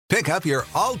Pick up your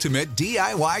ultimate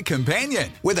DIY companion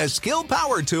with a Skill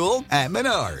Power Tool at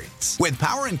Menards. With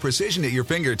power and precision at your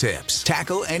fingertips,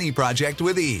 tackle any project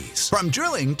with ease. From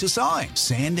drilling to sawing,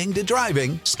 sanding to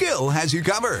driving, Skill has you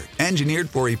covered. Engineered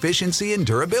for efficiency and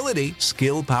durability,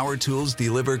 Skill Power Tools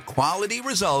deliver quality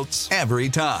results every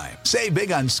time. Save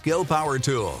big on Skill Power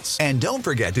Tools. And don't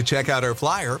forget to check out our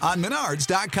flyer on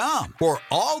Menards.com for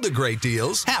all the great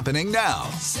deals happening now.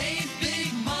 Save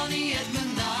big money at Menards.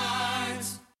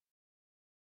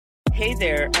 Hey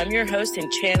there, I'm your host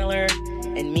and channeler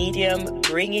and medium,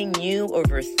 bringing you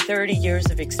over 30 years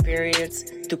of experience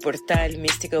to Portal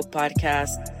Místico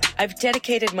podcast. I've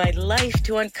dedicated my life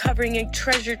to uncovering a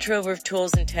treasure trove of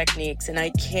tools and techniques, and I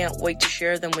can't wait to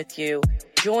share them with you.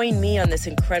 Join me on this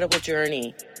incredible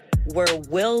journey, where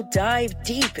we'll dive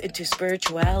deep into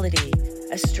spirituality,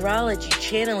 astrology,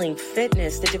 channeling,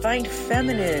 fitness, the divine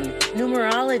feminine,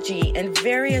 numerology, and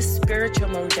various spiritual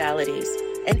modalities.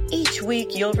 And each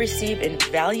week you'll receive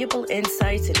invaluable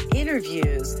insights and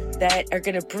interviews that are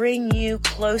going to bring you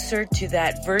closer to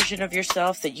that version of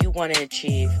yourself that you want to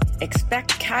achieve.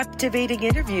 Expect captivating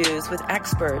interviews with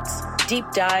experts, deep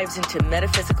dives into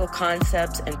metaphysical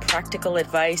concepts, and practical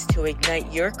advice to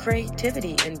ignite your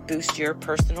creativity and boost your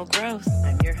personal growth.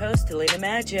 I'm your host, Elena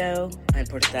Maggio, on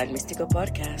Portal Místico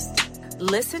Podcast.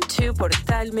 Listen to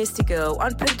Portal Místico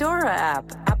on Pandora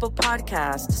app, Apple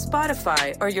Podcasts,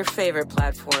 Spotify, or your favorite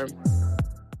platform.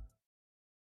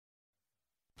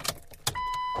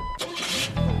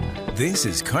 This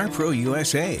is CarPro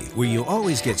USA, where you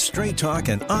always get straight talk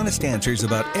and honest answers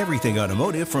about everything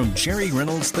automotive from Jerry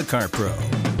Reynolds, the Car Pro.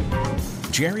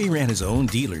 Jerry ran his own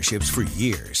dealerships for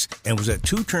years and was a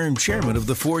two-term chairman of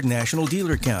the Ford National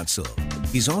Dealer Council.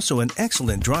 He's also an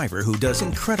excellent driver who does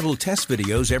incredible test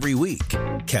videos every week.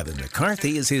 Kevin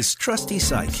McCarthy is his trusty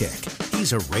sidekick.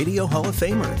 He's a Radio Hall of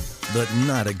Famer, but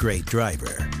not a great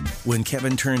driver. When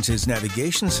Kevin turns his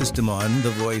navigation system on,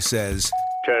 the voice says,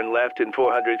 "Turn left in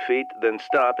 400 feet, then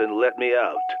stop and let me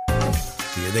out."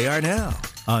 Here they are now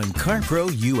on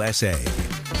CarPro USA.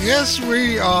 Yes,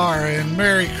 we are, and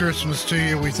Merry Christmas to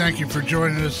you. We thank you for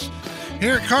joining us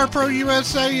here at CarPro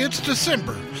USA. It's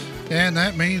December, and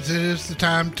that means it is the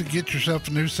time to get yourself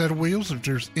a new set of wheels if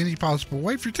there's any possible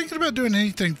way. If you're thinking about doing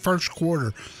anything first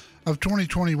quarter of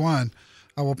 2021,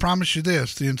 I will promise you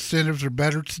this: the incentives are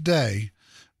better today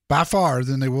by far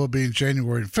than they will be in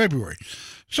January and February.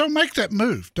 So make that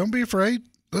move. Don't be afraid.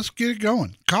 Let's get it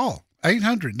going. Call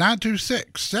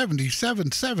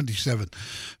 800-926-7777.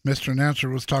 Mr. Announcer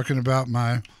was talking about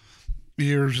my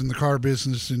years in the car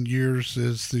business and years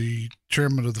as the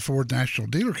chairman of the Ford National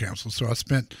Dealer Council. So I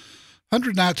spent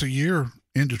 100 nights a year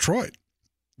in Detroit.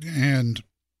 And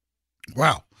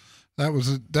wow, that was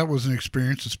an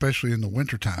experience, especially in the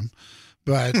wintertime.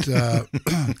 But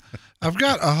I've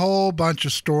got a whole bunch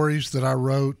of stories that I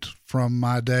wrote from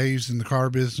my days in the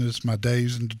car business, my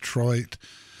days in Detroit.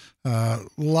 A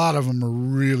lot of them are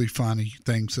really funny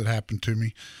things that happened to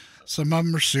me. Some of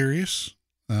them are serious.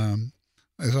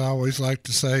 As I always like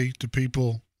to say to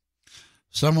people,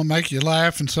 some will make you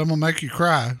laugh and some will make you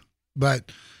cry,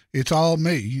 but it's all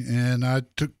me. And I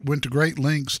went to great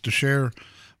lengths to share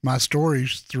my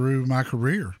stories through my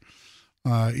career.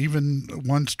 Even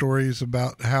one story is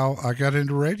about how I got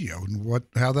into radio and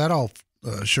how that all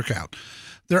shook out.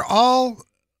 They're all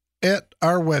at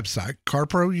our website,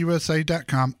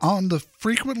 carprousa.com, on the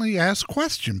frequently asked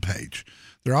question page.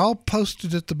 They're all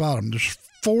posted at the bottom. There's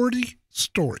 40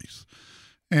 stories.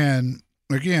 And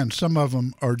again, some of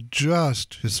them are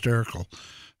just hysterical.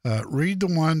 Read the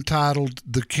one titled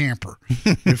 "The Camper"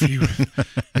 if you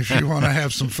want to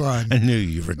have some fun. I knew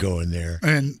you were going there.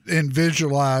 And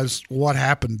visualize what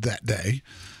happened that day.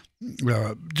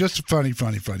 Just a funny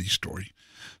story.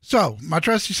 So my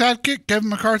trusty sidekick, Kevin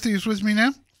McCarthy, is with me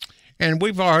now. And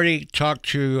we've already talked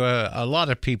to a lot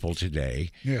of people today.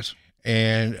 Yes.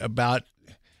 And about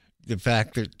the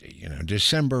fact that,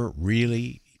 December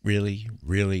really, really,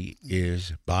 really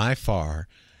is by far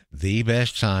the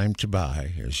best time to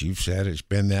buy. As you've said, it's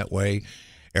been that way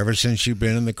ever since you've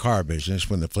been in the car business,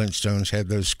 when the Flintstones had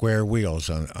those square wheels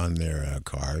on their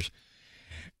cars.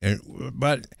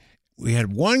 But we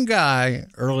had one guy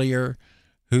earlier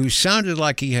who sounded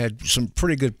like he had some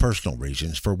pretty good personal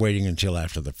reasons for waiting until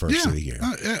after the first of the year.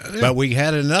 But we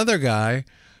had another guy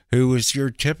who was your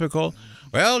typical,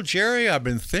 "Well, Jerry, I've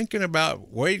been thinking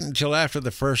about waiting until after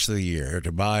the first of the year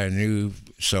to buy a new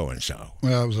so-and-so."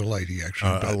 Well, it was a lady,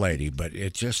 actually. A lady, but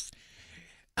it just,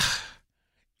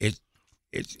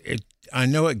 I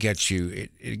know it gets you.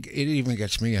 It even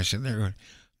gets me. I said, "There,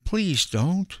 please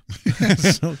don't."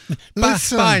 Listen,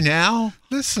 buy now.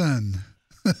 Listen.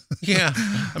 Yeah,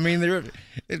 I mean, there's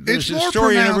It's a more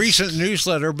story in a pronounced- recent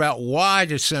newsletter about why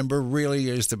December really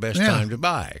is the best time to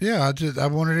buy. Yeah, I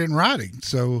wanted it in writing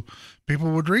so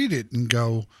people would read it and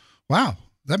go, wow,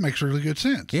 that makes really good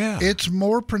sense. Yeah. It's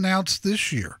more pronounced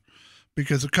this year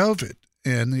because of COVID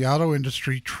and the auto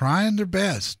industry trying their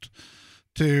best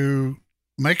to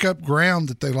make up ground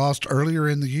that they lost earlier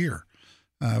in the year,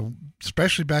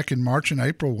 especially back in March and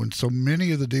April when so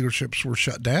many of the dealerships were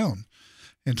shut down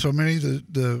and so many of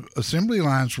the assembly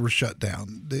lines were shut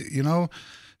down.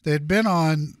 They had been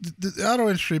on – the auto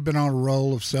industry had been on a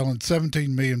roll of selling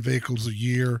 17 million vehicles a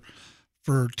year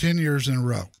for 10 years in a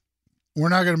row. We're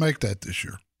not going to make that this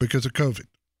year because of COVID.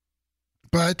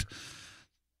 But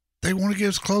they want to get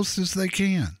as close as they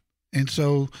can. And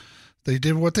so they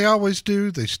did what they always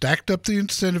do. They stacked up the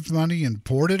incentive money and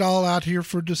poured it all out here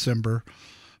for December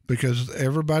because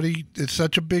it's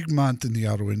such a big month in the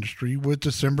auto industry with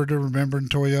December to Remember and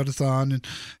Toyotathon and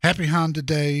Happy Honda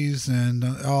Days and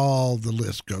all the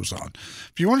list goes on.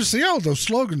 If you want to see all those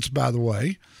slogans, by the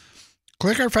way,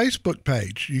 click our Facebook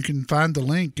page. You can find the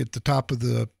link at the top of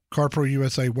the CarPro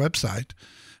USA website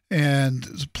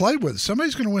and play with it.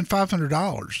 Somebody's going to win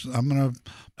 $500. I'm going to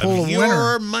pull a winner.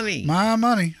 Your money. My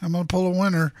money. I'm going to pull a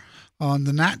winner on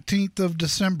the 19th of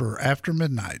December after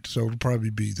midnight. So it'll probably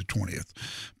be the 20th.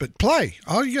 But play.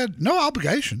 All you got, no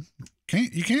obligation.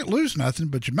 You can't lose nothing,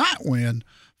 but you might win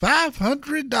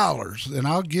 $500, and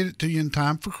I'll get it to you in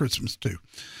time for Christmas too.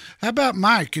 How about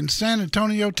Mike in San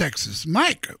Antonio, Texas?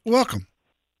 Mike, welcome.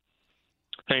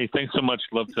 Hey, thanks so much.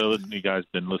 Love to listen to you guys.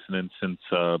 Been listening since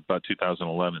about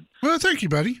 2011. Well, thank you,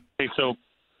 buddy. Hey, so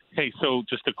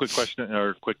just a quick question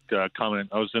or quick comment.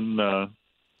 I was in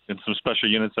some special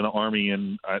units in the Army,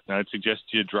 and I'd suggest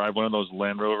you drive one of those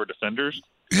Land Rover Defenders.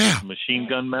 Yeah. Machine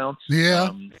gun mounts. Yeah.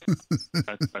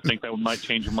 I think that might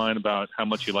change your mind about how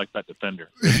much you like that Defender.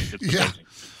 It's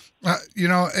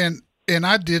amazing. And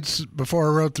I did, before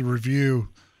I wrote the review,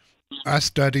 I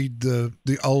studied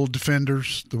the old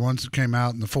Defenders, the ones that came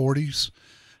out in the 40s,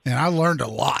 and I learned a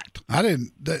lot. I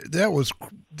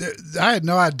had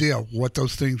no idea what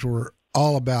those things were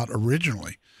all about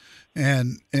originally.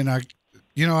 And I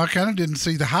kind of didn't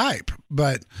see the hype,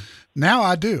 but now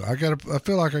I do. I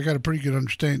feel like I got a pretty good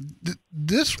understanding.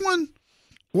 This one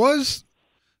was,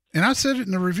 and I said it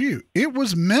in the review, it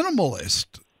was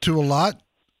minimalist to a lot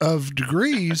of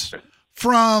degrees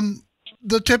from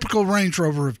the typical Range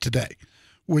Rover of today,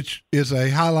 which is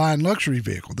a highline luxury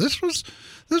vehicle. This one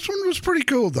was pretty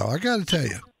cool, though. I got to tell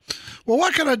you. Well,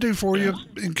 what can I do for you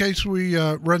in case we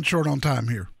run short on time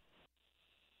here?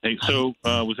 Hey, so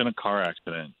I was in a car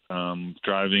accident,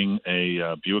 driving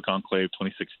a Buick Enclave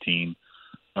 2016,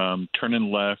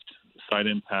 turning left, side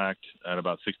impact at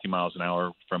about 60 miles an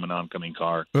hour from an oncoming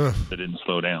car that didn't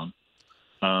slow down.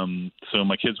 So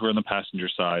my kids were in the passenger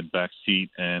side, back seat,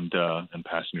 and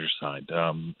passenger side.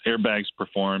 Airbags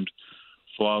performed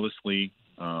flawlessly,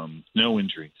 no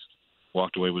injuries.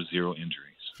 Walked away with 0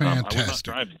 injuries. Fantastic. I was not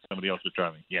driving; somebody else was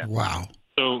driving. Yeah. Wow.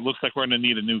 So it looks like we're going to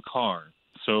need a new car.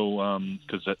 So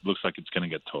because that looks like it's going to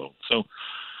get totaled. So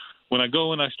when I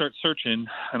go and I start searching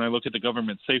and I look at the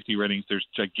government safety ratings, there's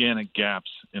gigantic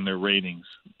gaps in their ratings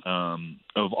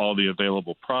of all the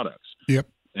available products. Yep.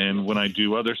 And when I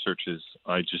do other searches,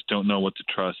 I just don't know what to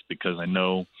trust because I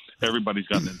know everybody's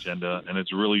got an agenda, and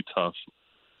it's really tough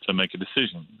to make a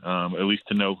decision, at least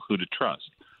to know who to trust.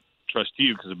 Trust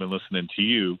you because I've been listening to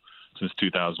you since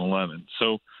 2011.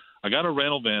 So I got a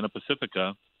rental van, a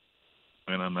Pacifica,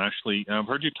 and I've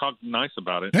heard you talk nice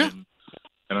about it, and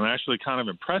I'm actually kind of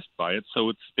impressed by it. So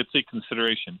it's a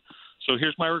consideration. So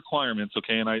here's my requirements,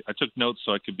 okay? And I took notes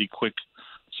so I could be quick.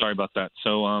 Sorry about that.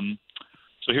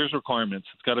 So here's requirements.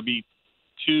 It's got to be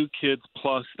 2 kids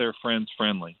plus their friends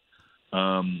friendly.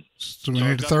 So we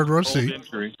need a third row seat.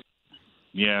 Injuries.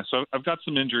 Yeah, so I've got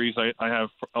some injuries. I have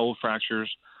old fractures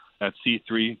at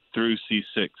C3 through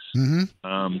C6.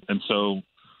 Mm-hmm. And so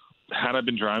had I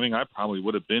been driving, I probably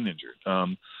would have been injured.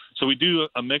 So we do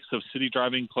a mix of city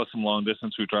driving plus some long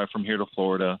distance. We drive from here to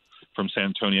Florida, from San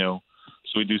Antonio.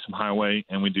 So we do some highway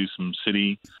and we do some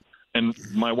city. And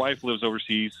my wife lives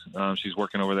overseas. She's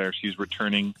working over there. She's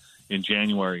returning in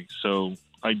January. So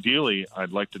ideally,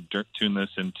 I'd like to tune this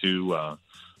into a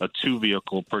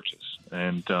 2-vehicle purchase.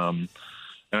 And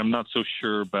I'm not so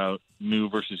sure about new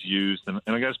versus used. And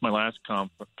I guess my last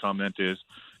comment is,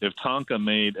 if Tonka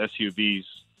made SUVs,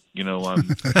 I'm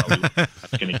probably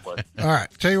asking what. All right.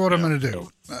 Tell you what I'm going to do.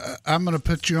 I'm going to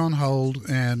put you on hold,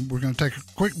 and we're going to take a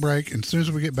quick break. And as soon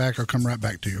as we get back, I'll come right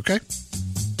back to you, okay?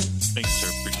 Thanks, sir.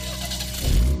 Appreciate it.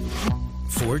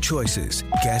 4 choices: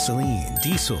 gasoline,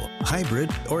 diesel, hybrid,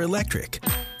 or electric.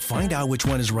 Find out which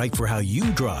one is right for how you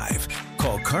drive.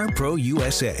 Call CarPro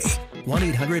USA.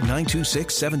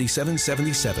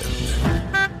 1-800-926-7777.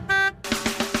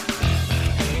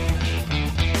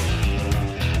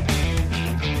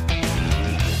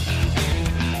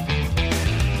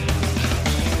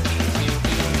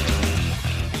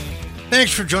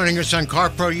 Thanks for joining us on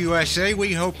CarPro USA.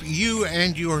 We hope you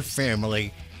and your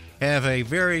family have a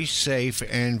very safe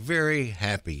and very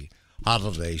happy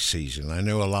holiday season. I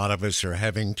know a lot of us are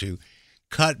having to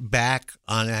cut back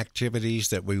on activities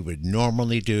that we would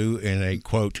normally do in a,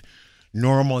 quote,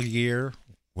 normal year.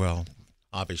 Well,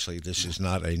 obviously, this is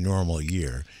not a normal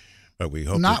year, but we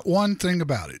hope... Not one thing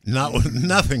about it.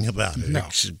 Nothing about it, No.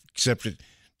 except that,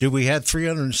 do we have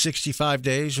 365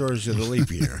 days, or is it a leap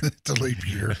year? It's a leap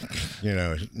year. You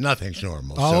know, nothing's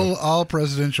normal. All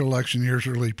presidential election years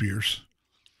are leap years.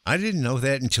 I didn't know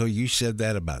that until you said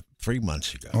that about 3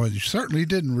 months ago. Well, you certainly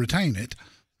didn't retain it.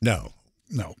 No.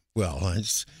 Well,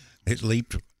 it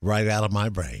leaped right out of my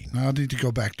brain. I'll need to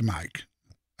go back to Mike.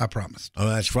 I promised. Oh,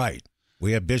 that's right.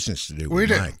 We have business to do We with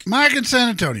do. Mike. Mike in San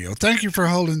Antonio, thank you for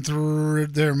holding through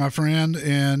there, my friend.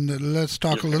 And let's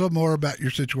talk a little more about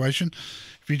your situation.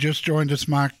 If you just joined us,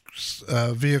 Mike's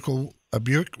vehicle, a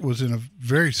Buick, was in a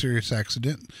very serious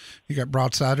accident. He got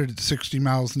broadsided at 60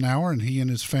 miles an hour, and he and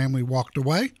his family walked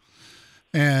away.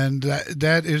 And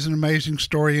that is an amazing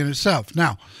story in itself.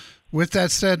 Now, with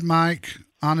that said, Mike,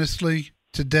 honestly,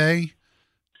 today,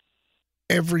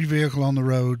 every vehicle on the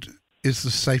road is the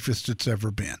safest it's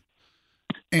ever been.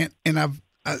 And I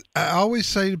always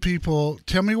say to people,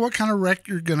 tell me what kind of wreck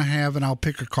you're going to have, and I'll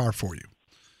pick a car for you.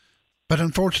 But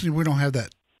unfortunately, we don't have that.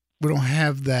 We don't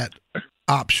have that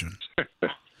option.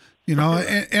 You know,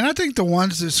 and I think the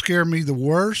ones that scare me the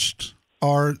worst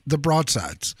are the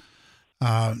broadsides.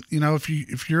 You know,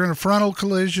 if you're in a frontal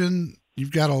collision,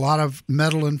 you've got a lot of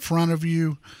metal in front of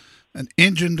you, an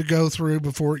engine to go through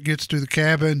before it gets to the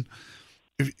cabin.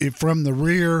 If from the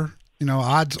rear, you know,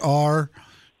 odds are,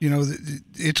 you know,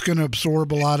 it's going to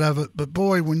absorb a lot of it. But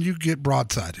boy, when you get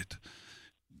broadsided,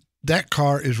 that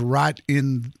car is right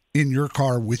in your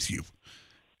car with you,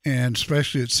 and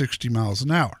especially at 60 miles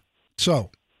an hour.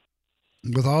 So,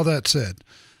 with all that said,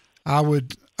 I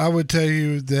would tell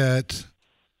you that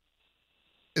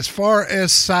as far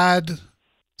as side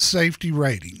safety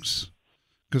ratings,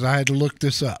 because I had to look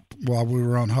this up while we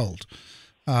were on hold,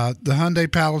 the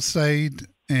Hyundai Palisade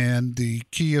and the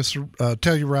Kia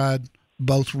Telluride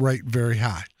both rate very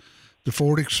high. The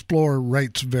Ford Explorer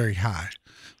rates very high.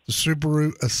 The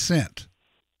Subaru Ascent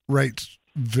rates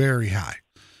very high.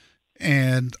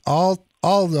 And all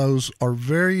those are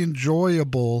very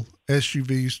enjoyable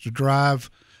SUVs to drive,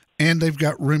 and they've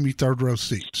got roomy third row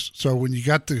seats. So when you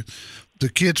got the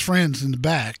kids' friends in the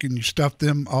back and you stuff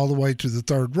them all the way to the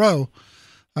third row,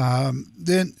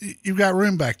 then you've got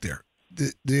room back there.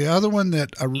 The other one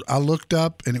that I looked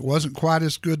up, and it wasn't quite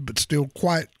as good, but still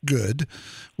quite good,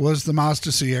 was the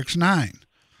Mazda CX-9.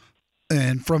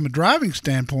 And from a driving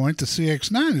standpoint, the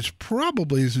CX-9 is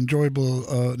probably as enjoyable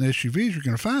an SUV as you're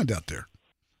going to find out there.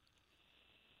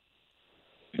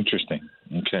 Interesting.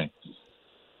 Okay.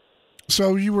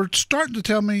 So you were starting to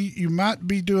tell me you might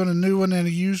be doing a new one and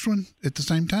a used one at the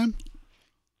same time?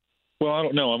 Well, I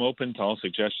don't know. I'm open to all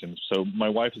suggestions. So my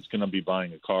wife is going to be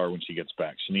buying a car when she gets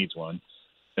back. She needs one.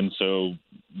 And so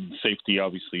safety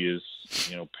obviously is,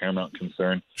 you know, paramount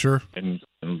concern. Sure. And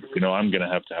you know, I'm going to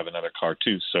have another car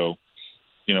too. So,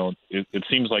 you know, it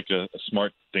seems like a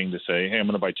smart thing to say, hey, I'm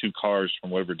going to buy two cars from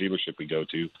whatever dealership we go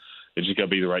to. It's just got to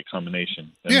be the right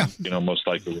combination. And, yeah. You know, most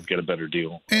likely we'll get a better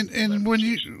deal. And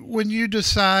when you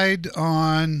decide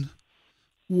on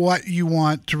what you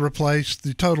want to replace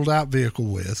the totaled out vehicle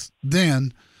with,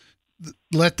 then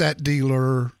let that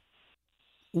dealer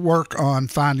work on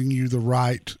finding you the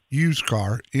right used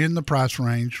car in the price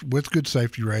range with good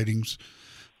safety ratings,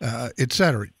 et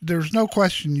cetera. There's no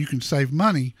question you can save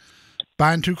money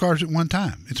buying two cars at one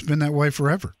time. It's been that way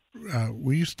forever. I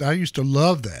used to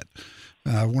love that.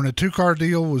 When a two-car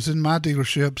deal was in my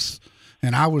dealerships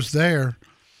and I was there,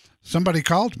 somebody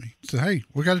called me and said, hey,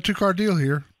 we got a two-car deal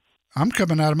here. I'm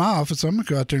coming out of my office. I'm going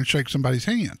to go out there and shake somebody's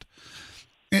hand.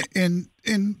 And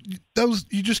those,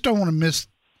 you just don't want to miss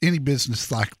any business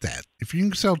like that. If you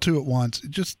can sell two at once,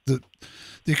 it just the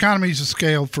economies of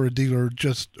scale for a dealer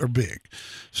just are big.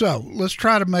 So let's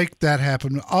try to make that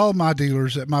happen. All my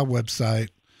dealers at my website,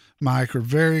 Mike, are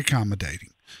very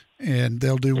accommodating, and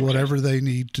they'll do whatever they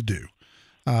need to do.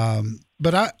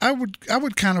 But I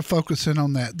would kind of focus in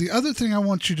on that. The other thing I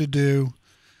want you to do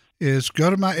is go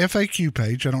to my FAQ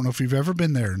page. I don't know if you've ever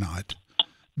been there or not,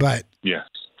 but yes,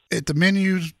 at the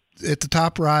menus at the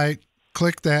top right,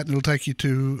 click that and it'll take you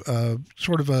to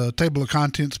sort of a table of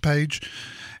contents page.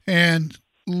 And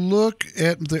look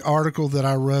at the article that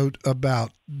I wrote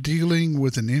about dealing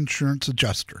with an insurance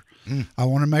adjuster. I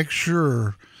want to make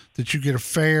sure that you get a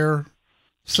fair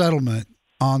settlement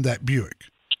on that Buick.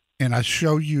 And I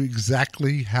show you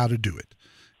exactly how to do it.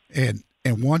 And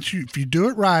if you do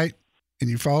it right and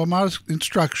you follow my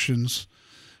instructions,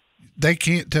 they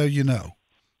can't tell you no.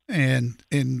 And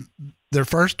their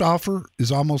first offer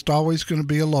is almost always going to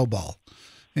be a low ball.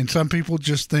 And some people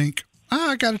just think,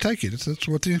 I got to take it. That's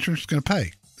what the insurance is going to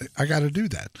pay. I got to do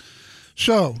that.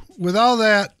 So with all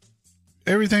that,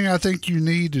 everything I think you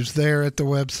need is there at the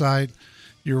website.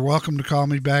 You're welcome to call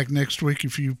me back next week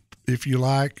if you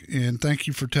like. And thank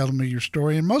you for telling me your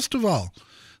story. And most of all,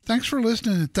 thanks for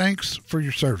listening and thanks for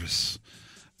your service.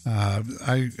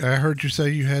 I heard you say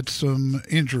you had some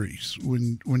injuries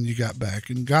when you got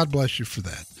back, and God bless you for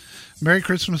that. Merry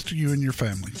Christmas to you and your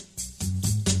family.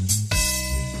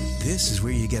 This is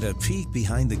where you get a peek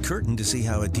behind the curtain to see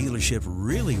how a dealership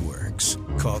really works.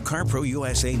 Call CarPro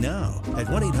USA now at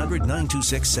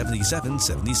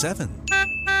 1-800-926-7777.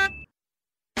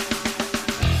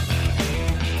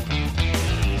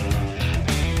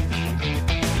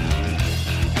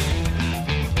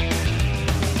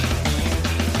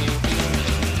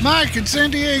 Mike in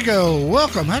San Diego,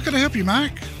 welcome. How can I help you,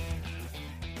 Mike?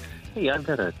 Hey, I've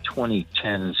got a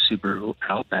 2010 Subaru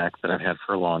Outback that I've had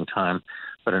for a long time,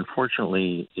 but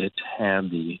unfortunately it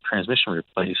had the transmission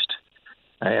replaced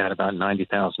at about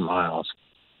 90,000 miles.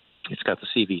 It's got the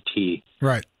CVT.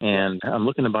 Right. And I'm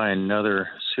looking to buy another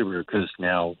Subaru because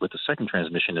now with the second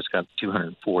transmission, it's got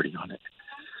 240 on it.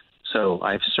 So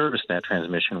I've serviced that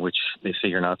transmission, which they say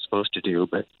you're not supposed to do,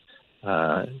 but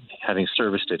having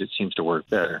serviced it, it seems to work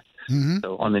better. Mm-hmm.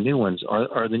 So on the new ones,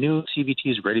 are the new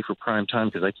CVTs ready for prime time?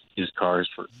 Because I can use cars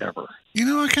forever. You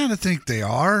know, I kind of think they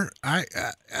are. I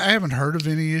haven't heard of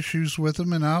any issues with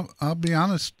them, and I'll be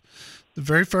honest. The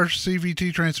very first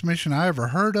CVT transmission I ever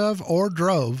heard of or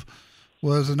drove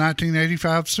was a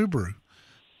 1985 Subaru,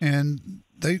 and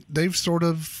they've sort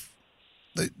of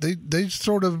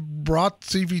brought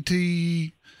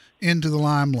CVT into the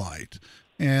limelight.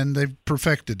 And they've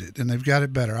perfected it, and they've got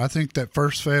it better. I think that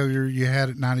first failure you had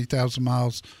at 90,000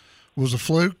 miles was a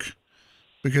fluke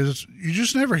because you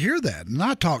just never hear that. And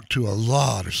I talk to a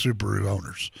lot of Subaru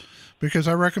owners because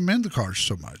I recommend the cars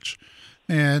so much.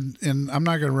 And I'm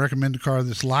not going to recommend a car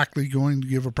that's likely going to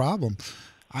give a problem.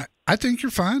 I think you're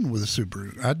fine with a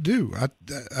Subaru. I do.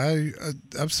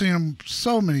 I've seen them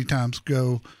so many times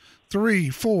go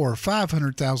 300,000, 400,000,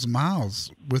 500,000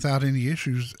 miles without any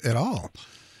issues at all.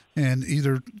 And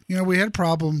either, we had a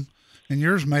problem, and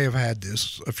yours may have had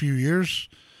this a few years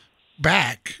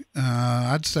back,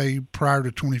 I'd say prior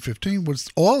to 2015, was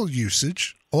oil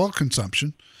usage, oil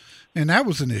consumption, and that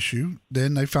was an issue.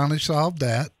 Then they finally solved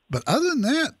that. But other than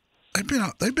that,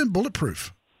 they've been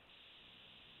bulletproof.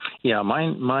 Yeah,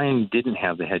 mine didn't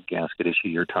have the head gasket issue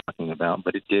you're talking about,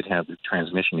 but it did have the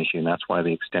transmission issue, and that's why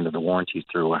they extended the warranty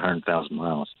through 100,000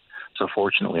 miles. So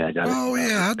fortunately, I got it. Oh,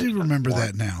 yeah, I do remember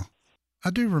that now.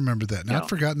 I'd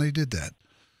forgotten they did that.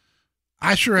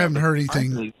 I sure haven't heard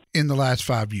anything in the last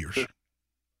 5 years.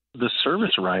 The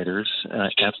service writers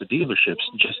at the dealerships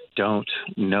just don't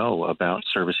know about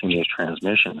servicing these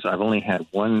transmissions. I've only had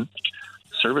one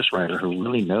service writer who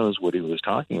really knows what he was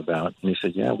talking about. And he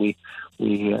said, yeah, we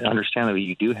understand that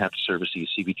you do have to service these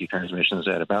CVT transmissions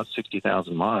at about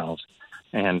 60,000 miles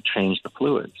and change the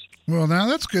fluids. Well, now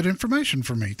that's good information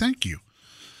for me. Thank you.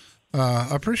 I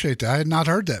appreciate that. I had not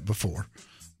heard that before,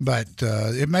 but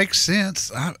it makes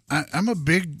sense. I'm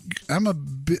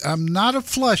not a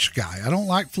flush guy. I don't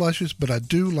like flushes, but I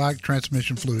do like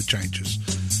transmission fluid changes.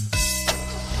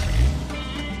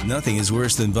 Nothing is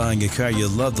worse than buying a car you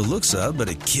love the looks of, but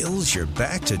it kills your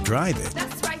back to drive it.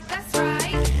 That's right, that's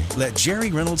right. Let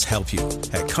Jerry Reynolds help you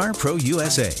at CarPro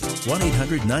USA.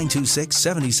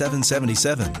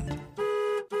 1-800-926-7777.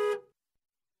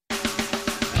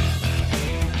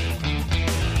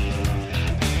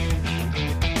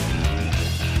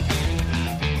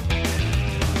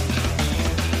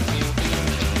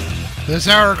 This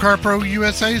hour of CarPro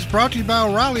USA is brought to you by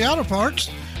O'Reilly Auto Parts.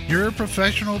 Your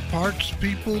professional parts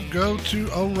people. Go to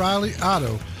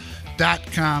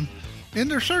O'ReillyAuto.com. In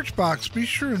their search box, be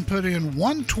sure and put in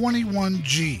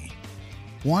 121G.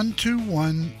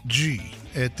 121G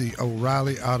at the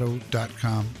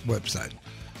O'ReillyAuto.com website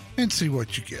and see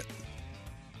what you get.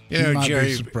 You might Jerry,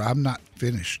 be surprised. I'm not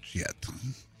finished yet.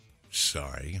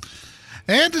 Sorry.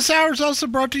 And this hour is also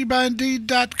brought to you by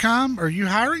Indeed.com. Are you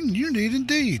hiring? You need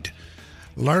Indeed.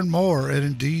 Learn more at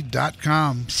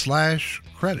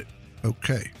Indeed.com/credit.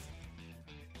 Okay.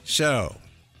 So,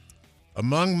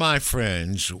 among my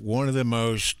friends, one of the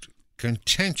most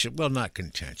contentious, well, not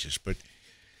contentious, but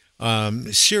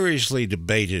seriously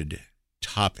debated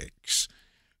topics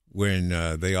when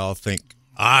they all think,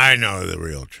 I know the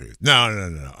real truth.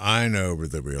 No. I know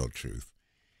the real truth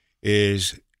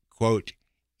is, quote,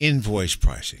 invoice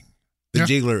pricing. The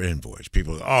dealer invoice.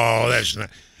 People go, oh,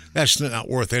 that's not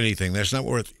worth anything. That's not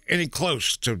worth any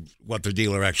close to what the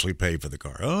dealer actually paid for the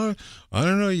car. Oh, I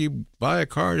don't know. You buy a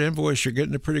car at invoice, you're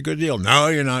getting a pretty good deal. No,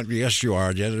 you're not. Yes, you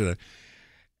are.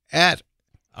 At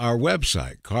our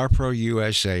website,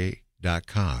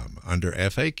 carprousa.com, under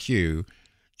FAQ,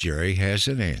 Jerry has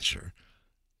an answer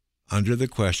under the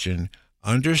question,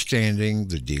 understanding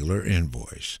the dealer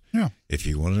invoice. Yeah. If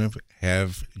you want to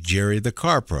have Jerry the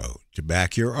Car Pro to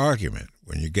back your argument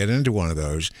when you get into one of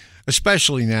those,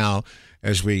 especially now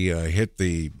as we hit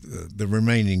the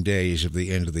remaining days of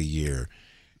the end of the year,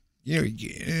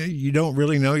 you don't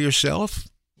really know yourself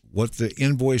what the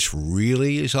invoice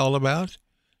really is all about.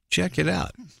 Check it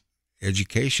out.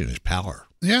 Education is power.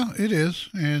 Yeah, it is.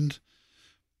 And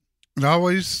it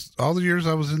always, all the years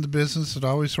I was in the business, it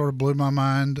always sort of blew my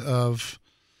mind of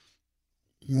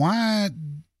why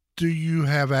do you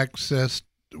have access?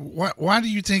 Why do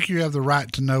you think you have the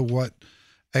right to know what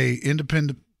a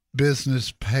independent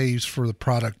business pays for the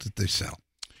product that they sell?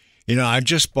 I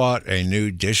just bought a new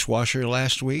dishwasher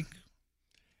last week,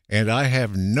 and I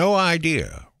have no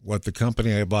idea what the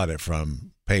company I bought it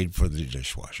from paid for the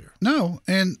dishwasher. No,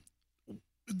 and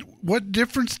what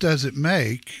difference does it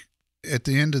make at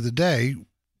the end of the day?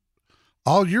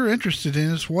 All you're interested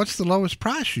in is what's the lowest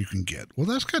price you can get. Well,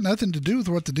 that's got nothing to do with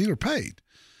what the dealer paid.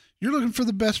 You're looking for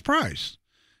the best price.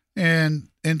 And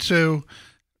so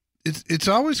it's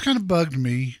always kind of bugged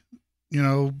me,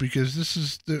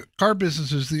 because the car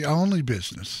business is the only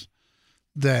business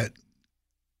that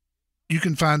you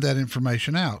can find that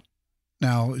information out.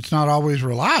 Now, it's not always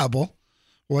reliable.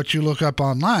 What you look up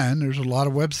online, there's a lot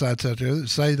of websites out there that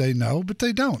say they know, but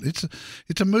they don't. It's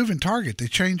a moving target. They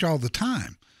change all the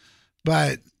time.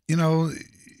 But, when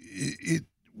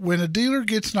a dealer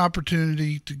gets an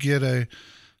opportunity to get a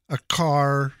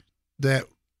car that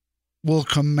will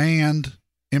command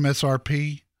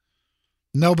MSRP,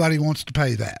 nobody wants to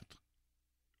pay that.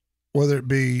 Whether it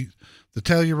be the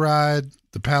Telluride,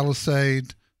 the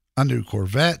Palisade, a new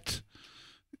Corvette,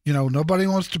 nobody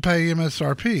wants to pay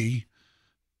MSRP,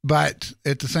 but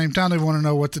at the same time, they want to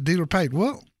know what the dealer paid.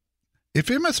 Well, if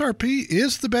MSRP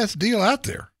is the best deal out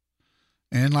there,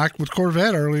 and like with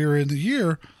Corvette earlier in the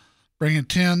year, bringing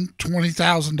 $10,000,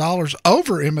 $20,000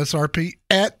 over MSRP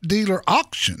at dealer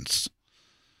auctions,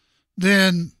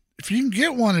 then if you can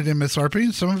get one at MSRP,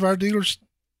 and some of our dealers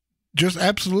just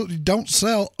absolutely don't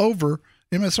sell over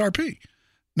MSRP,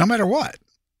 no matter what.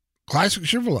 Classic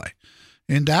Chevrolet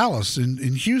in Dallas, in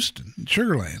Houston, in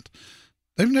Sugar Land,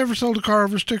 they've never sold a car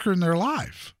over sticker in their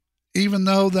life, even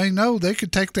though they know they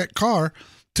could take that car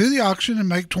to the auction and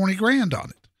make $20,000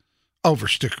 on it over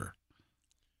sticker.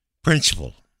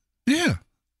 Principle. Yeah.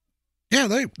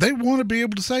 Yeah, they want to be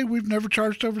able to say we've never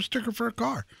charged over sticker for a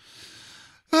car.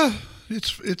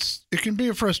 It can be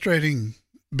a frustrating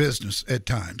business at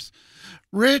times.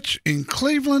 Rich in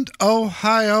Cleveland,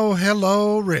 Ohio.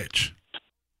 Hello, Rich.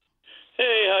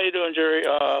 Hey, how you doing, Jerry?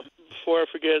 Before I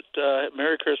forget,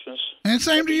 Merry Christmas. And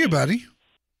same to you, buddy.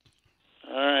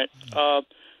 All right.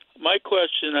 My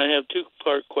question, I have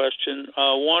two-part question.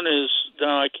 One is,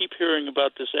 I keep hearing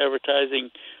about this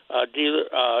advertising.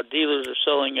 Dealers are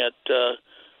selling at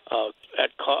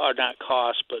not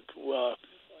cost, but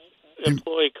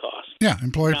employee cost. Yeah,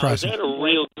 employee pricing. Is that a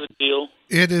real good deal?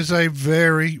 It is a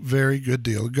very, very good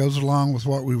deal. It goes along with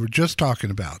what we were just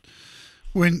talking about.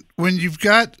 When you've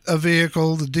got a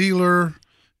vehicle, the dealer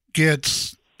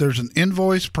there's an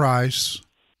invoice price,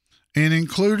 and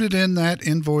included in that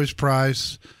invoice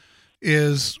price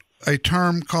is a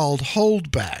term called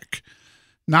holdback.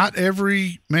 Not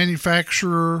every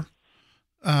manufacturer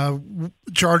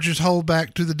charges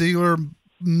holdback to the dealer.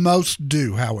 Most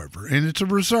do, however, and it's a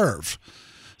reserve.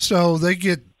 So they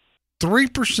get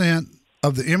 3%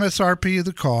 of the MSRP of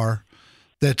the car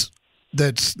that's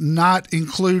not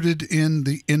included in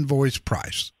the invoice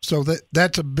price. So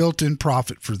that's a built-in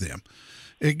profit for them.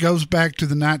 It goes back to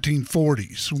the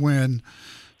 1940s when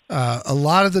a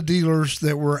lot of the dealers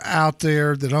that were out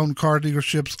there that owned car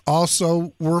dealerships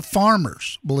also were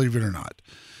farmers, believe it or not.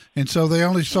 And so they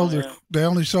only sold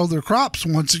their crops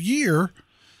once a year.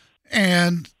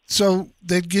 And so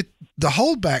they'd get the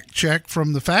holdback check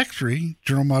from the factory,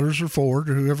 General Motors or Ford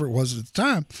or whoever it was at the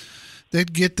time.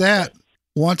 They'd get that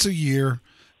once a year,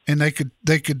 and they could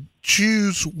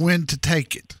choose when to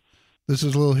take it. This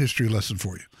is a little history lesson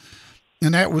for you.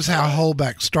 And that was how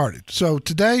holdback started. So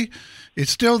today,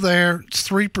 it's still there. It's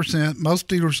 3%. Most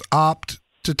dealers opt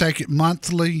to take it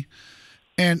monthly,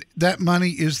 and that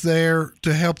money is there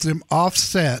to help them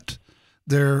offset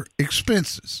their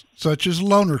expenses, such as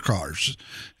loaner cars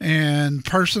and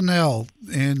personnel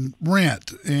and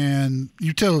rent and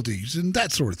utilities and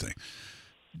that sort of thing.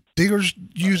 Dealers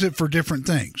use it for different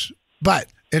things. But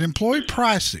at employee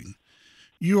pricing,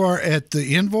 you are at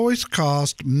the invoice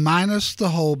cost minus the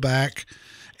holdback,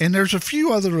 and there's a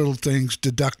few other little things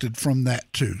deducted from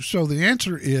that too. So the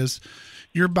answer is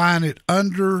you're buying it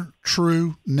under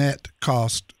true net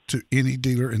cost to any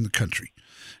dealer in the country.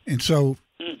 And so,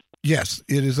 yes,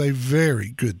 it is a very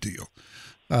good deal.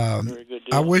 Very good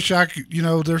deal. I wish I could,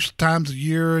 there's times a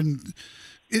year, and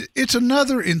it's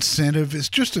another incentive. It's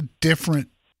just a different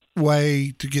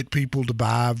way to get people to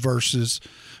buy versus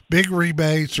big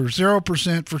rebates or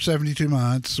 0% for 72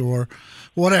 months or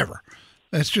whatever.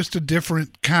 That's just a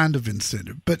different kind of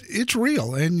incentive, but it's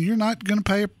real, and you're not going to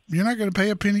pay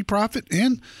a penny profit,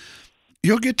 and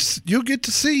you'll get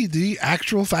to see the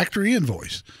actual factory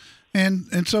invoice.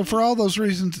 And so for all those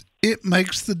reasons, it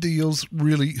makes the deals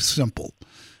really simple,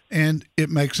 and it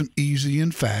makes them easy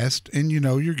and fast, and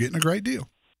you're getting a great deal.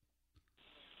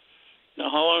 Now,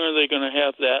 how long are they going to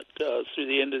have that through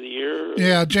the end of the year?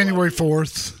 Yeah, January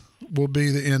 4th will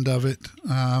be the end of it.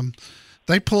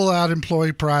 They pull out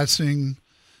employee pricing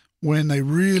when they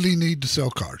really need to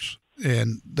sell cars,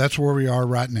 and that's where we are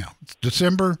right now. It's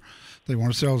December. They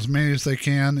want to sell as many as they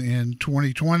can in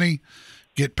 2020,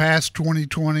 get past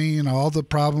 2020 and all the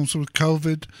problems with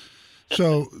COVID.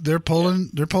 So they're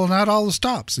pulling out all the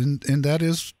stops, and that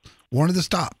is one of the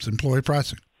stops, employee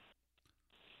pricing.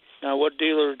 Now, what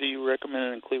dealer do you recommend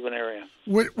in the Cleveland area?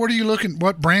 What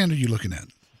brand are you looking at?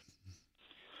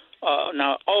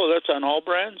 That's on all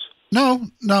brands? No,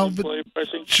 but Employee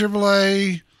pricing?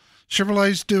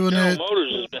 Chevrolet's doing General it.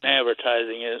 Motors has been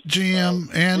advertising it. GM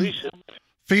and recently.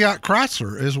 Fiat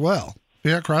Chrysler as well.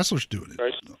 Fiat Chrysler's doing it.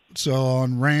 Right. So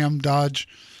on Ram, Dodge,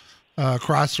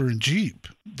 Chrysler, and Jeep,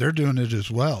 they're doing it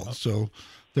as well. So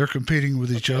they're competing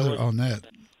with each other on that.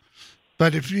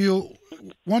 But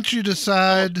once you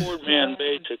decide, I'm a Ford man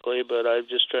basically, but I'm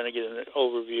just trying to get an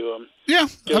overview. I'm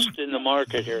just in the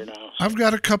market here now. I've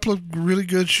got a couple of really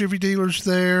good Chevy dealers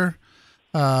there.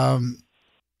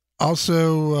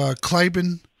 Also,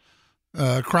 Claiborne,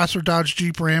 Chrysler, Dodge,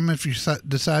 Jeep, Ram. If you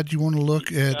decide you want to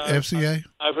look at FCA,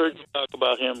 I've heard you talk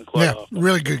about him quite often.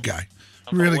 Really good guy.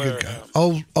 Really good guy.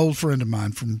 Old friend of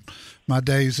mine from my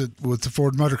days with the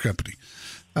Ford Motor Company.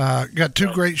 Got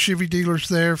two great Chevy dealers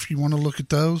there if you want to look at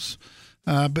those.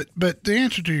 But the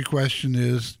answer to your question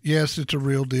is yes, it's a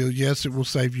real deal. Yes, it will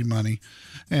save you money.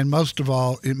 And most of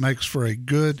all, it makes for a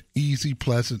good, easy,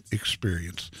 pleasant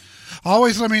experience.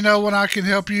 Always let me know when I can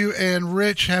help you. And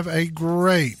Rich, have a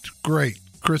great, great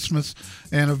Christmas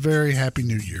and a very happy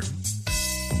New Year.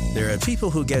 There are people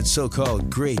who get so-called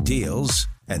great deals,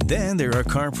 and then there are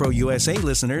CarPro USA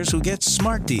listeners who get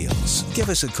smart deals. Give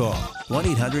us a call,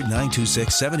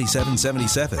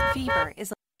 1-800-926-7777. Fever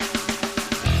is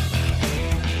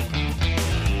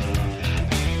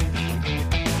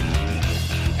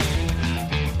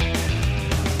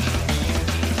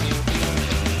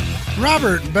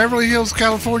Robert, Beverly Hills,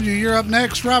 California, you're up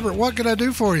next. Robert, what can I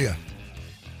do for you?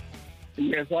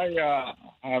 Yes, I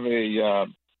have a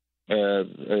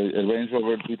Range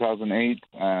Rover 2008,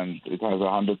 and it has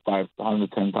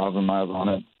 110,000 miles on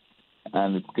it,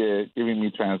 and it's giving me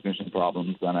transmission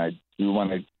problems, and I do want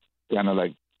to kind of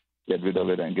like get rid of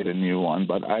it and get a new one,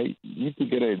 but I need to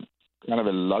get a kind of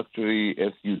a luxury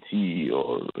SUT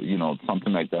or,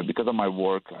 something like that. Because of my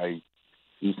work, I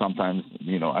do sometimes,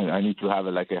 I need to have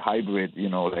a hybrid,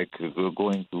 like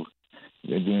going to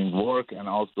doing work and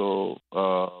also,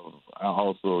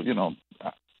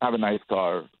 have a nice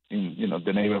car in,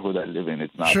 the neighborhood I live in.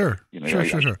 It's not, Sure.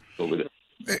 Go with it.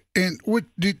 And what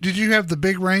did you have the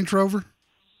big Range Rover?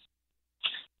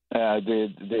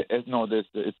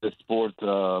 It's the sport,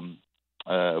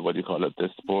 what do you call it? The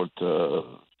sport.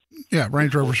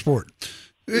 Range Rover Sport.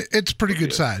 It's pretty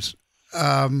good size.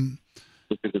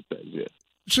 It's a good size, yeah.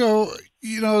 So,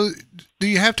 do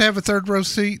you have to have a third row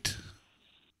seat?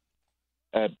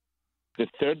 The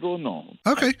third row, no.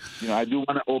 Okay. I do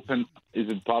want to open. Is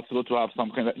it possible to have some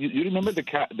kind of? You remember the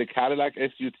Cadillac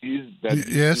SUTs?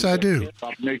 Yes, I do.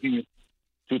 Stopped making it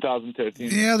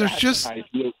 2013. Yeah, there's I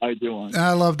do want.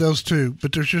 I love those too,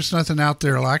 but there's just nothing out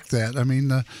there like that. I mean,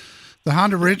 the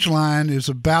Honda Ridgeline is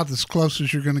about as close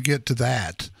as you're going to get to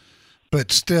that,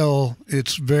 but still,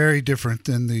 it's very different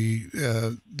than the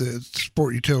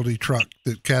sport utility truck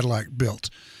that Cadillac built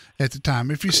at the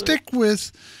time. If you stick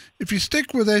with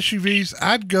SUVs,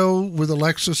 I'd go with a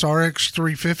Lexus RX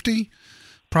 350,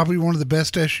 probably one of the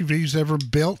best SUVs ever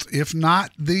built, if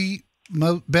not the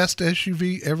best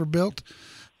SUV ever built.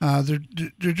 They're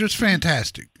just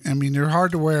fantastic. I mean, they're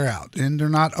hard to wear out, and they're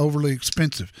not overly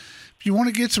expensive. If you want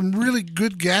to get some really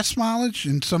good gas mileage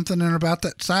and something in about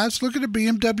that size, look at a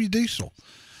BMW diesel.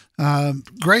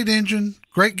 Great engine,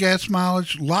 great gas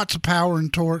mileage, lots of power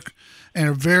and torque, and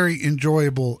a very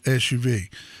enjoyable SUV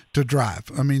to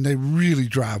drive. I mean, they really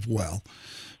drive well.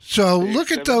 So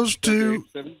look at those two.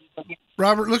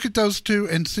 Robert, look at those two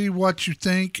and see what you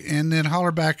think, and then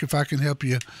holler back if I can help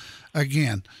you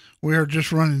again. We are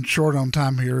just running short on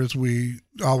time here, as we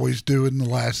always do in the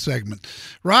last segment.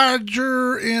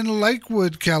 Roger in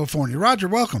Lakewood, California. Roger,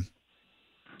 welcome.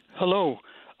 Hello.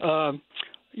 I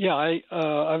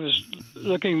was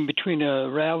looking between a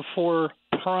RAV4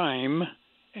 Prime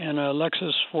and a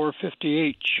Lexus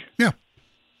 450H. Yeah.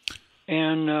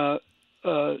 And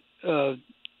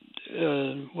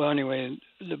well, anyway,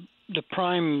 the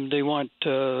Prime, they want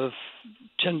 10.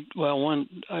 Well, one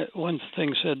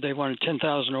thing said they wanted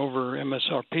 10,000 over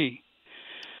MSRP.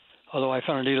 Although I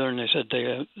found a dealer and they said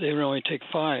they would only take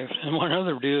 5, and one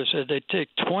other dealer said they'd take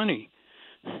 20.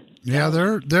 Yeah,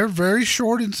 they're very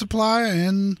short in supply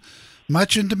and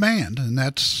much in demand, and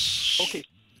that's okay.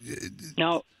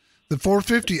 Now the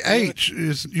 450H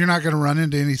is, you're not going to run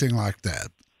into anything like that.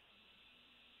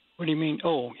 What do you mean?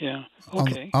 Oh, yeah.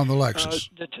 Okay. On the Lexus.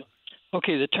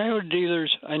 Okay, the Toyota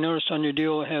dealers, I noticed on your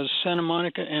deal, has Santa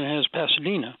Monica and has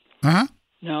Pasadena. Uh-huh.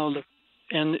 Now,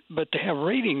 but they have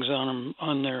ratings on them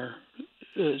on there.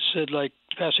 It said like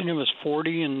Pasadena was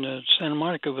 40 and Santa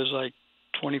Monica was like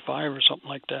 25 or something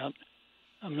like that.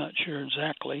 I'm not sure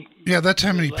exactly. Yeah, that's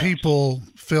how many people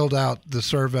filled out the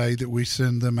survey that we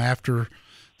send them after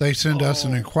they send us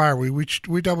an inquiry.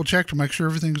 We double check to make sure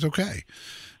everything's okay.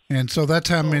 And so that's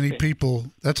how many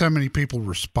people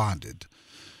responded.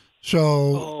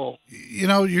 So,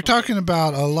 you're talking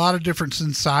about a lot of difference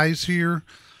in size here.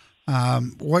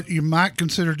 What you might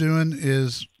consider doing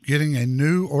is getting a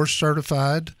new or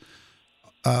certified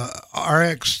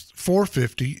RX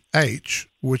 450H,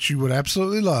 which you would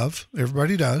absolutely love.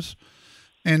 Everybody does.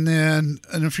 And then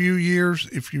in a few years,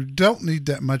 if you don't need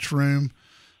that much room,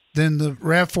 then the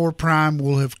RAV4 Prime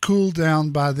will have cooled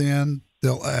down by then.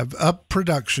 They'll have up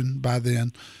production by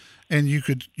then, and you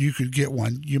could get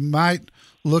one. You might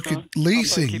look at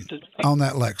leasing on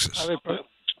that Lexus.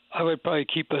 I would probably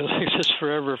keep a Lexus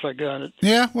forever if I got it.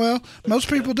 Yeah, well, most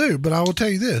people do, but I will tell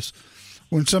you this.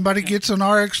 When somebody gets an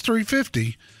RX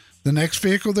 350, the next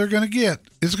vehicle they're going to get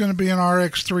is going to be an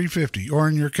RX 350, or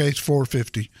in your case,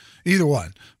 450. Either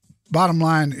one. Bottom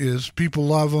line is people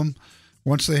love them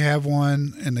once they have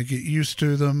one and they get used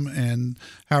to them and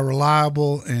how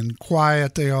reliable and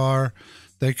quiet they are.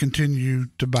 They continue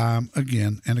to buy them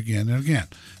again and again and again.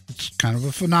 It's kind of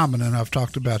a phenomenon I've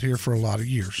talked about here for a lot of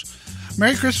years.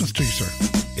 Merry Christmas to you, sir.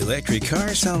 Electric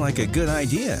cars sound like a good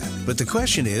idea, but the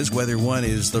question is whether one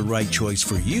is the right choice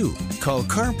for you. Call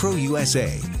CarPro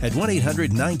USA at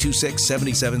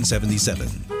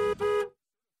 1-800-926-7777.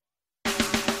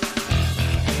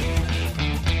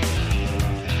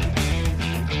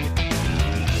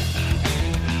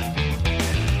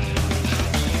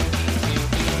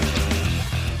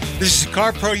 This is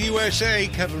CarPro USA,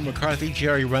 Kevin McCarthy,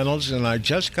 Jerry Reynolds, and I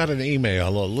just got an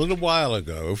email a little while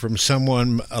ago from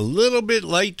someone a little bit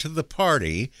late to the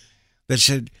party that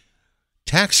said,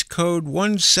 tax code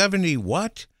 170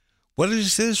 what? What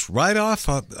is this? Write off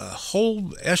a whole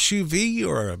SUV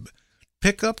or a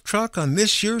pickup truck on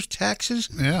this year's taxes?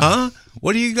 Yeah. Huh?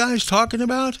 What are you guys talking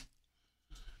about?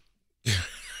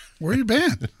 Where you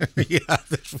been? Yeah.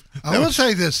 I will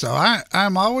say this, though.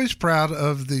 I'm always proud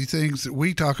of the things that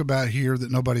we talk about here that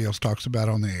nobody else talks about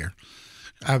on the air.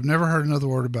 I've never heard another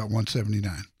word about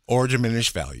 179. Or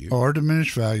diminished value. Or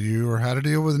diminished value, or how to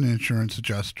deal with an insurance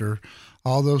adjuster,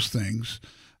 all those things.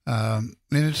 And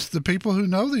it's the people who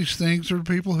know these things are the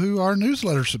people who are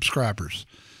newsletter subscribers.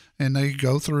 And they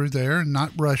go through there and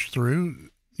not rush through,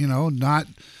 not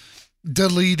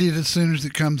delete it as soon as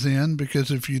it comes in,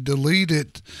 because if you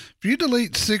delete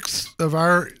 6 of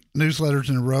our newsletters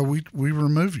in a row, we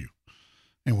remove you,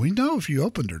 and we know if you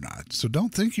opened or not. So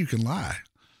don't think you can lie.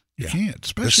 You can't,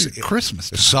 especially at Christmas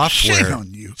time. Shame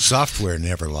on you. Software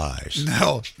never lies.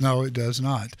 No, it does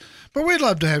not. But we'd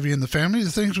love to have you in the family. The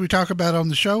things we talk about on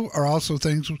the show are also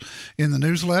things in the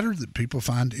newsletter that people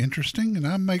find interesting, and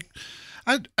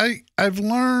I've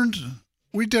learned.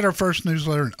 We did our first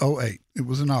newsletter in 2008. It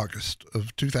was in August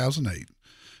of 2008.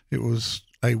 It was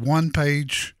a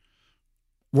 1-page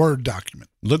Word document.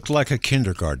 Looked like a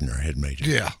kindergartner had made it.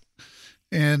 Yeah.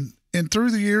 And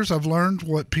through the years, I've learned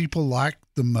what people like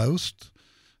the most.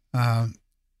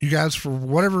 You guys, for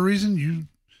whatever reason,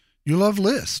 you love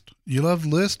list. You love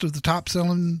list of the top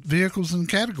selling vehicles and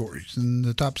categories and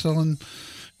the top selling,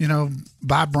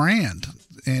 by brand.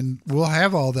 And we'll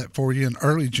have all that for you in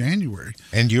early January.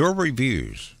 And your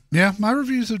reviews. Yeah, my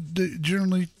reviews are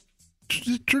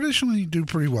traditionally do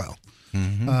pretty well.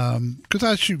 Because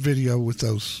I shoot video with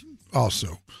those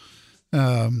also.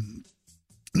 And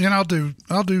I'll do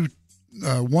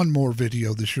one more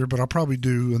video this year, but I'll probably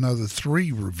do another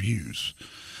 3 reviews.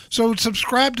 So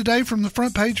subscribe today from the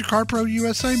front page of CarPro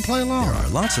USA and play along. There are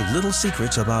lots of little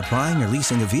secrets about buying or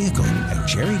leasing a vehicle, and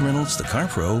Jerry Reynolds, the Car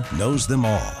Pro, knows them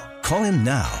all. Call him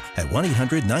now at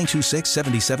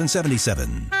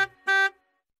 1-800-926-7777.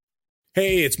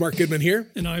 Hey, it's Mark Goodman here.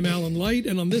 And I'm Alan Light,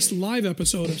 and on this live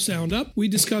episode of Sound Up, we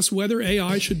discuss whether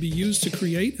AI should be used to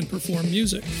create and perform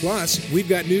music. Plus, we've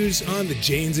got news on the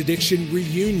Jane's Addiction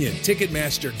reunion.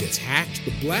 Ticketmaster gets hacked,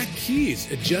 the Black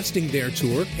Keys adjusting their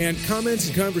tour, and comments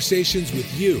and conversations with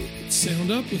you. It's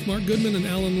Sound Up with Mark Goodman and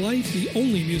Alan Light, the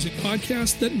only music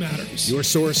podcast that matters. Your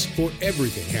source for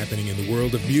everything happening in the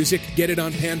world of music. Get it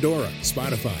on Pandora,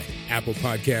 Spotify, Apple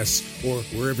Podcasts, or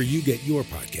wherever you get your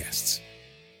podcasts.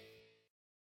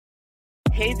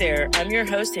 Hey there, I'm your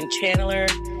host and channeler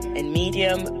and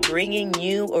medium, bringing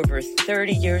you over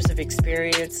 30 years of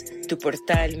experience to Portal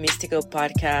Místico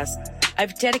podcast.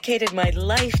 I've dedicated my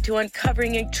life to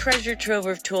uncovering a treasure trove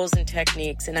of tools and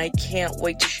techniques, and I can't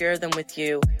wait to share them with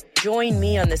you. Join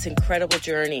me on this incredible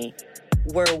journey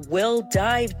where we'll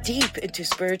dive deep into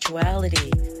spirituality,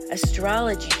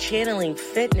 astrology, channeling,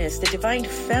 fitness, the divine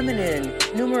feminine,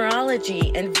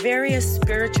 numerology, and various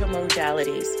spiritual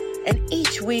modalities. And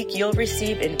each week you'll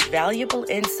receive invaluable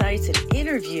insights and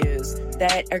interviews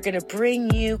that are going to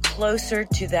bring you closer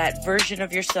to that version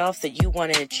of yourself that you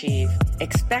want to achieve.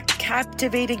 Expect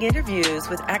captivating interviews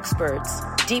with experts,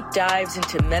 deep dives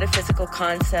into metaphysical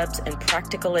concepts, and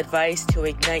practical advice to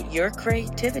ignite your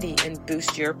creativity and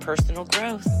boost your personal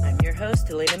growth. I'm your host,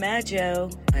 Elena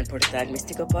Maggio, on Portal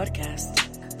Místico Podcast.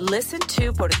 Listen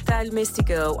to Portal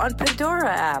Místico on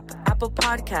Pandora app, Apple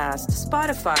Podcasts,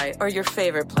 Spotify, or your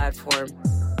favorite platform.